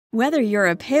Whether you're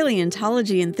a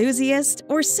paleontology enthusiast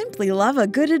or simply love a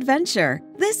good adventure,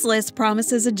 this list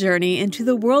promises a journey into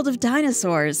the world of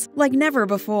dinosaurs like never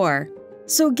before.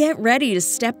 So get ready to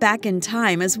step back in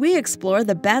time as we explore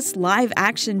the best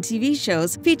live-action TV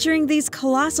shows featuring these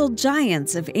colossal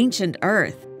giants of ancient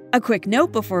Earth. A quick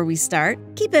note before we start,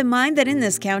 keep in mind that in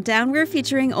this countdown we're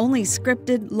featuring only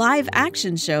scripted,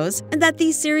 live-action shows and that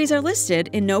these series are listed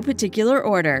in no particular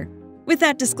order. With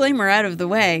that disclaimer out of the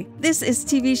way, this is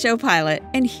TV Show Pilot,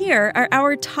 and here are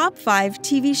our top 5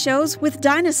 TV shows with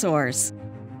dinosaurs.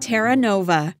 Terra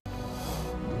Nova.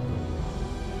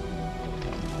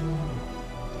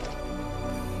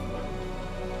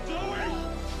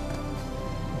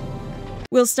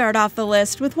 We'll start off the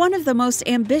list with one of the most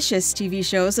ambitious TV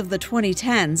shows of the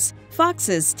 2010s,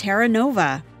 Fox's Terra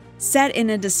Nova. Set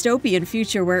in a dystopian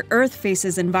future where Earth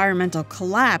faces environmental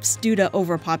collapse due to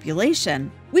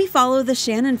overpopulation, we follow the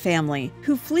Shannon family,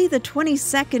 who flee the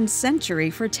 22nd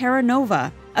century for Terra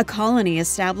Nova, a colony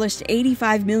established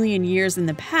 85 million years in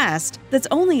the past that's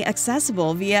only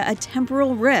accessible via a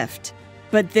temporal rift.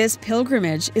 But this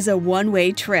pilgrimage is a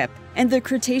one-way trip, and the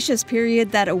Cretaceous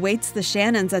period that awaits the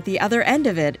Shannons at the other end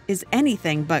of it is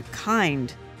anything but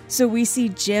kind. So we see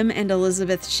Jim and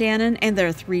Elizabeth Shannon and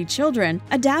their 3 children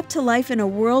adapt to life in a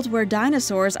world where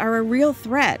dinosaurs are a real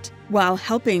threat, while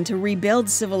helping to rebuild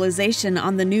civilization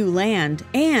on the new land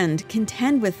and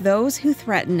contend with those who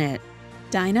threaten it.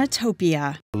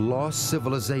 Dinotopia. A lost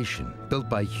civilization built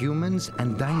by humans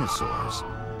and dinosaurs,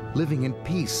 living in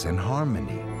peace and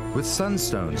harmony, with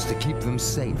sunstones to keep them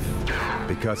safe,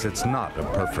 because it's not a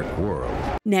perfect world.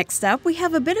 Next up, we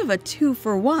have a bit of a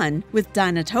 2-for-1 with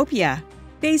Dinotopia.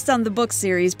 Based on the book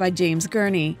series by James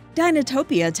Gurney,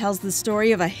 Dinotopia tells the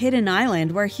story of a hidden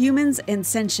island where humans and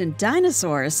sentient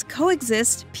dinosaurs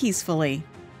coexist peacefully.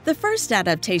 The first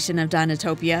adaptation of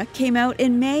Dinotopia came out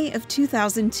in May of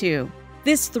 2002.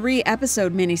 This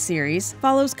 3-episode miniseries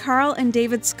follows Carl and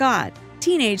David Scott,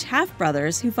 teenage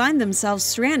half-brothers who find themselves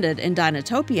stranded in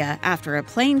Dinotopia after a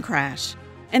plane crash.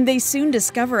 And they soon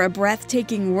discover a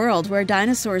breathtaking world where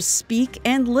dinosaurs speak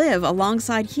and live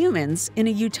alongside humans in a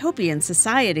utopian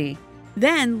society.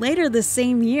 Then, later the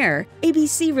same year,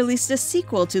 ABC released a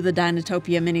sequel to the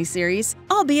Dinotopia miniseries,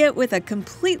 albeit with a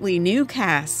completely new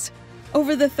cast.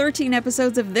 Over the 13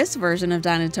 episodes of this version of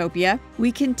Dinotopia,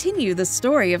 we continue the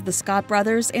story of the Scott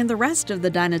brothers and the rest of the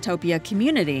Dinotopia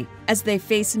community, as they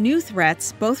face new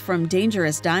threats both from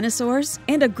dangerous dinosaurs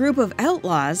and a group of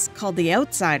outlaws called the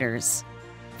Outsiders.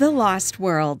 The Lost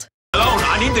World. Hello,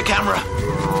 I need the camera.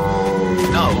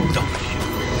 No, don't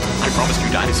shoot. I promised you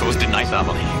dinosaurs, didn't I,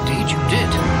 family? Indeed you did.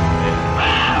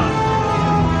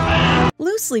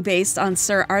 Loosely based on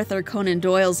Sir Arthur Conan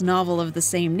Doyle's novel of the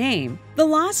same name, The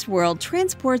Lost World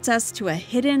transports us to a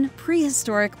hidden,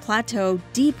 prehistoric plateau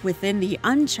deep within the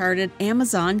uncharted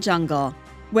Amazon jungle.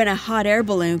 When a hot air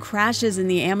balloon crashes in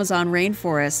the Amazon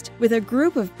rainforest with a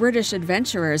group of British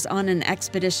adventurers on an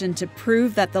expedition to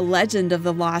prove that the legend of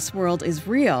the Lost World is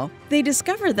real, they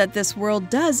discover that this world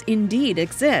does indeed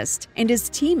exist and is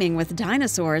teeming with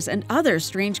dinosaurs and other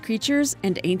strange creatures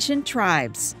and ancient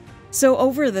tribes. So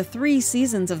over the 3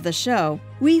 seasons of the show,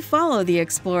 we follow the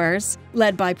explorers,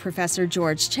 led by Professor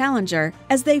George Challenger,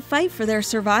 as they fight for their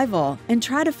survival and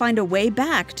try to find a way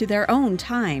back to their own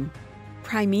time.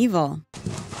 Primeval.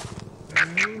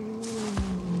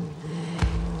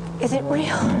 Is it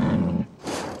real?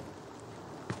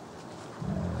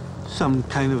 Some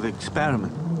kind of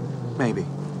experiment, maybe.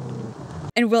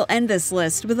 And we'll end this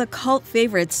list with a cult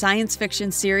favorite science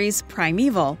fiction series,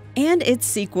 Primeval, and its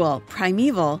sequel,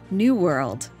 Primeval: New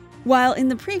World. While in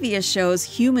the previous shows,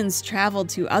 humans traveled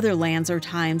to other lands or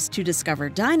times to discover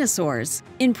dinosaurs,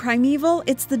 in Primeval,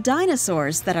 it's the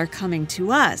dinosaurs that are coming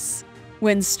to us.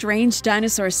 When strange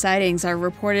dinosaur sightings are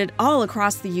reported all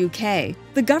across the UK,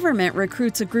 the government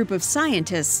recruits a group of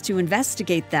scientists to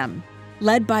investigate them.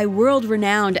 Led by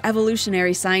world-renowned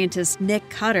evolutionary scientist Nick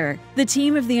Cutter, the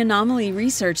team of the Anomaly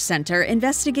Research Center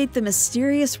investigate the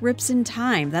mysterious rips in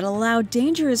time that allow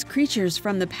dangerous creatures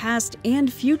from the past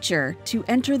and future to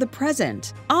enter the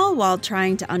present, all while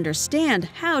trying to understand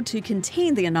how to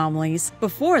contain the anomalies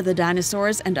before the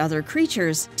dinosaurs and other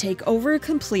creatures take over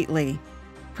completely.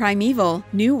 Primeval: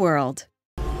 New World.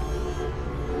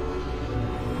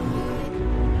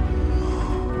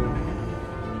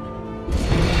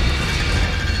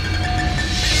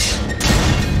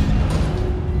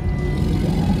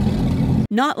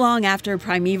 Not long after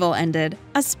Primeval ended,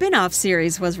 a spin-off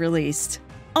series was released.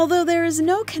 Although there is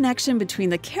no connection between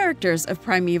the characters of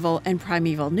Primeval and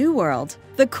Primeval New World,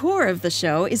 the core of the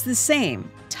show is the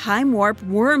same. Time warp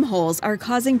wormholes are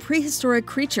causing prehistoric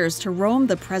creatures to roam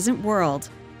the present world.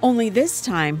 Only this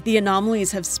time, the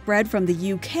anomalies have spread from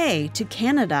the UK to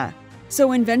Canada.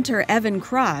 So inventor Evan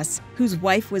Cross, whose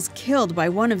wife was killed by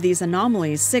one of these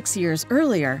anomalies 6 years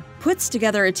earlier, puts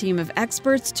together a team of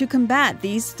experts to combat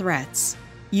these threats.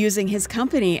 Using his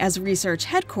company as research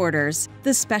headquarters,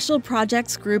 the Special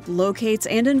Projects Group locates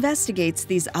and investigates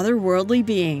these otherworldly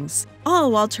beings,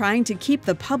 all while trying to keep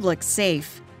the public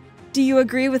safe. Do you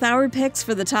agree with our picks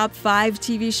for the top 5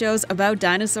 TV shows about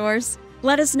dinosaurs?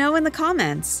 Let us know in the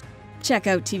comments. Check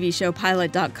out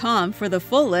TVShowPilot.com for the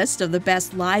full list of the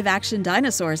best live-action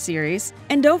dinosaur series,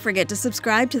 and don't forget to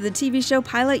subscribe to the TV Show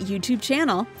Pilot YouTube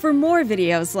channel for more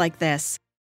videos like this.